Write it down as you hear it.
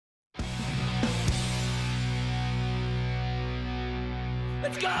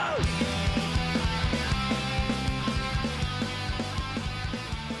Let's go!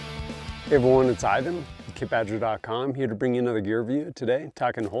 Hey everyone, it's Ivan, KitBadger.com, here to bring you another gear review today,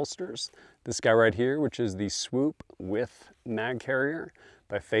 talking holsters. This guy right here, which is the Swoop with mag carrier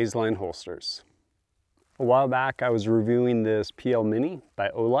by Phaseline Holsters. A while back, I was reviewing this PL-Mini by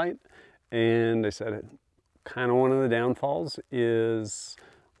Olight, and I said kind of one of the downfalls is,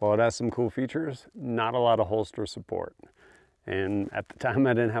 while it has some cool features, not a lot of holster support. And at the time,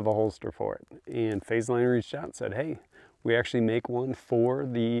 I didn't have a holster for it. And Phaseline reached out and said, hey, we actually make one for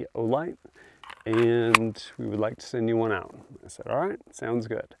the Olight, and we would like to send you one out. I said, all right, sounds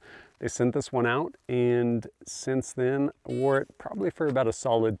good. They sent this one out, and since then, I wore it probably for about a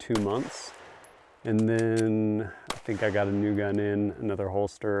solid 2 months. And then I think I got a new gun in, another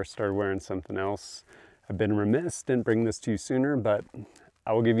holster, started wearing something else. I've been remiss, didn't bring this to you sooner, but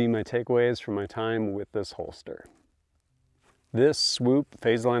I will give you my takeaways from my time with this holster. This Swoop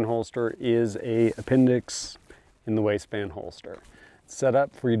Phaseline holster is a appendix in the waistband holster. It's set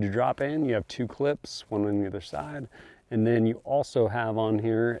up for you to drop in. You have 2 clips, one on either side, and then you also have on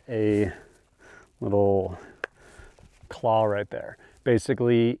here a little claw right there.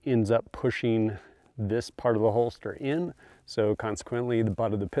 Basically ends up pushing this part of the holster in, so consequently the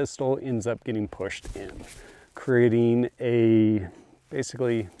butt of the pistol ends up getting pushed in, creating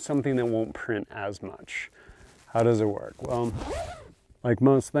basically something that won't print as much. How does it work? Well, like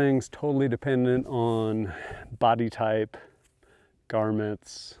most things, totally dependent on body type,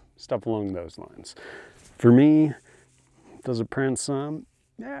 garments, stuff along those lines. For me, does it print some?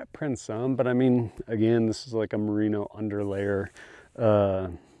 Yeah, it prints some, but I mean, again, this is like a merino underlayer,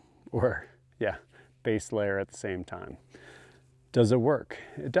 base layer at the same time. Does it work?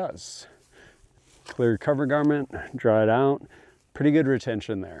 It does. Clear cover garment, dry it out, pretty good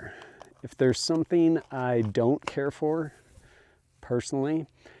retention there. If there's something I don't care for, personally,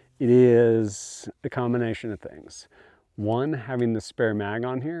 it is a combination of things. One, having the spare mag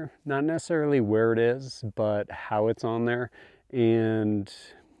on here, not necessarily where it is, but how it's on there, and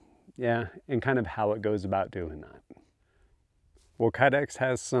kind of how it goes about doing that. Well, Kydex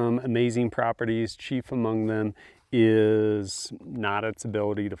has some amazing properties. Chief among them is not its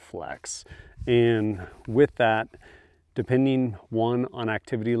ability to flex. And with that, depending one on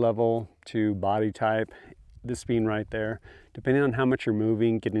activity level, to body type, this being right there, depending on how much you're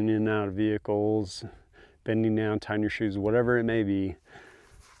moving, getting in and out of vehicles, bending down, tying your shoes, whatever it may be,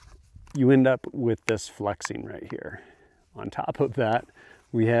 you end up with this flexing right here. On top of that,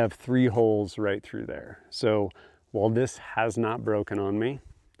 we have 3 holes right through there. So while this has not broken on me,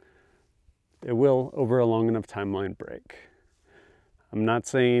 it will, over a long enough timeline, break. I'm not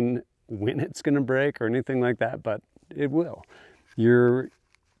saying when it's gonna break or anything like that, but it will. You're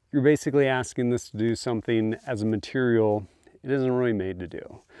basically asking this to do something as a material it isn't really made to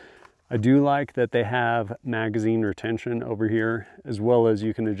do. I do like that they have magazine retention over here, as well as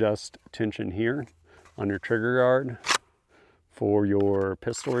you can adjust tension here on your trigger guard for your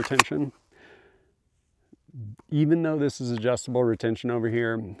pistol retention. Even though this is adjustable retention over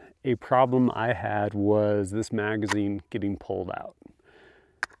here, a problem I had was this magazine getting pulled out.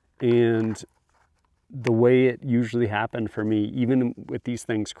 And the way it usually happened for me, even with these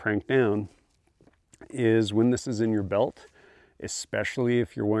things cranked down, is when this is in your belt, especially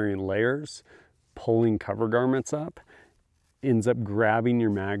if you're wearing layers, pulling cover garments up, ends up grabbing your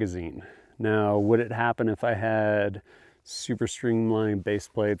magazine. Now, would it happen if I had super streamlined base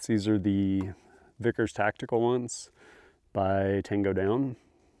plates? These are the Vickers tactical ones by Tango Down.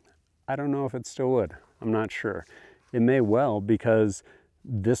 I don't know if it still would. I'm not sure. It may well, because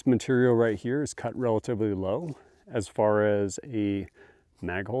this material right here is cut relatively low as far as a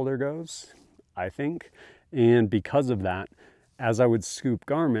mag holder goes, I think. And because of that, as I would scoop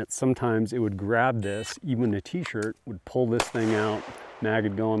garments, sometimes it would grab this, even a t-shirt would pull this thing out, mag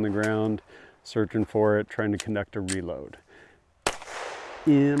would go on the ground, searching for it, trying to conduct a reload.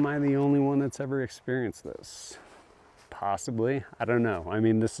 Am I the only one that's ever experienced this? Possibly, I don't know. I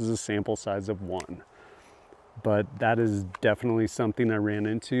mean, this is a sample size of 1. But that is definitely something I ran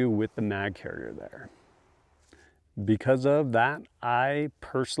into with the mag carrier there. Because of that, I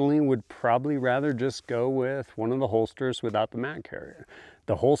personally would probably rather just go with one of the holsters without the mag carrier.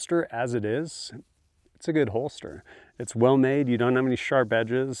 The holster as it is, it's a good holster. It's well made, you don't have any sharp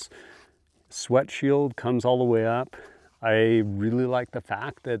edges. Sweat shield comes all the way up. I really like the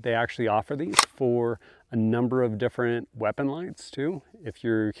fact that they actually offer these for a number of different weapon lights too. If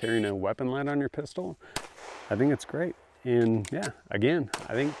you're carrying a weapon light on your pistol, I think it's great. And yeah, again,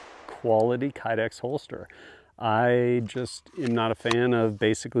 I think quality Kydex holster. I just am not a fan of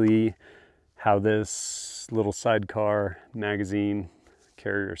basically how this little sidecar magazine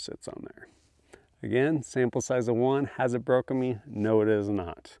carrier sits on there. Again, sample size of 1. Has it broken me? No, it is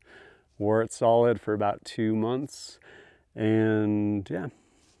not. Wore it solid for about 2 months, and yeah,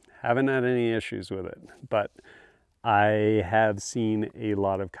 haven't had any issues with it. But I have seen a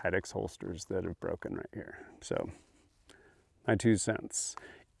lot of Kydex holsters that have broken right here. So my 2 cents.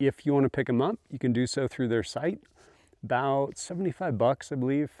 If you want to pick them up, you can do so through their site. About 75 bucks, I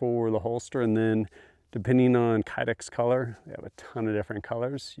believe, for the holster, and then depending on Kydex color, they have a ton of different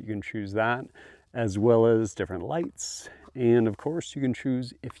colors. You can choose that, as well as different lights. And of course, you can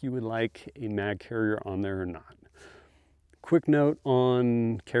choose if you would like a mag carrier on there or not. Quick note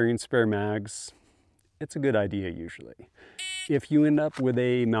on carrying spare mags, it's a good idea usually. If you end up with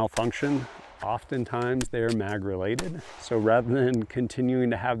a malfunction, oftentimes they're mag related. So rather than continuing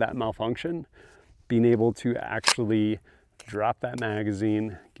to have that malfunction, being able to actually drop that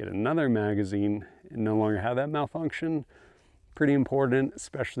magazine, get another magazine, and no longer have that malfunction, pretty important,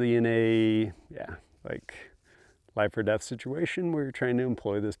 especially in a, like life or death situation where you're trying to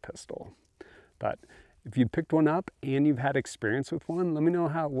employ this pistol. But if you picked one up and you've had experience with one, let me know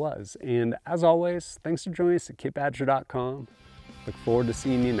how it was. And as always, thanks for joining us at kitbadger.com. Look forward to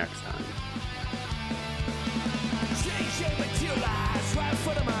seeing you next time.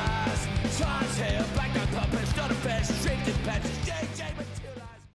 Back on purpose, not a fast, straight to patches,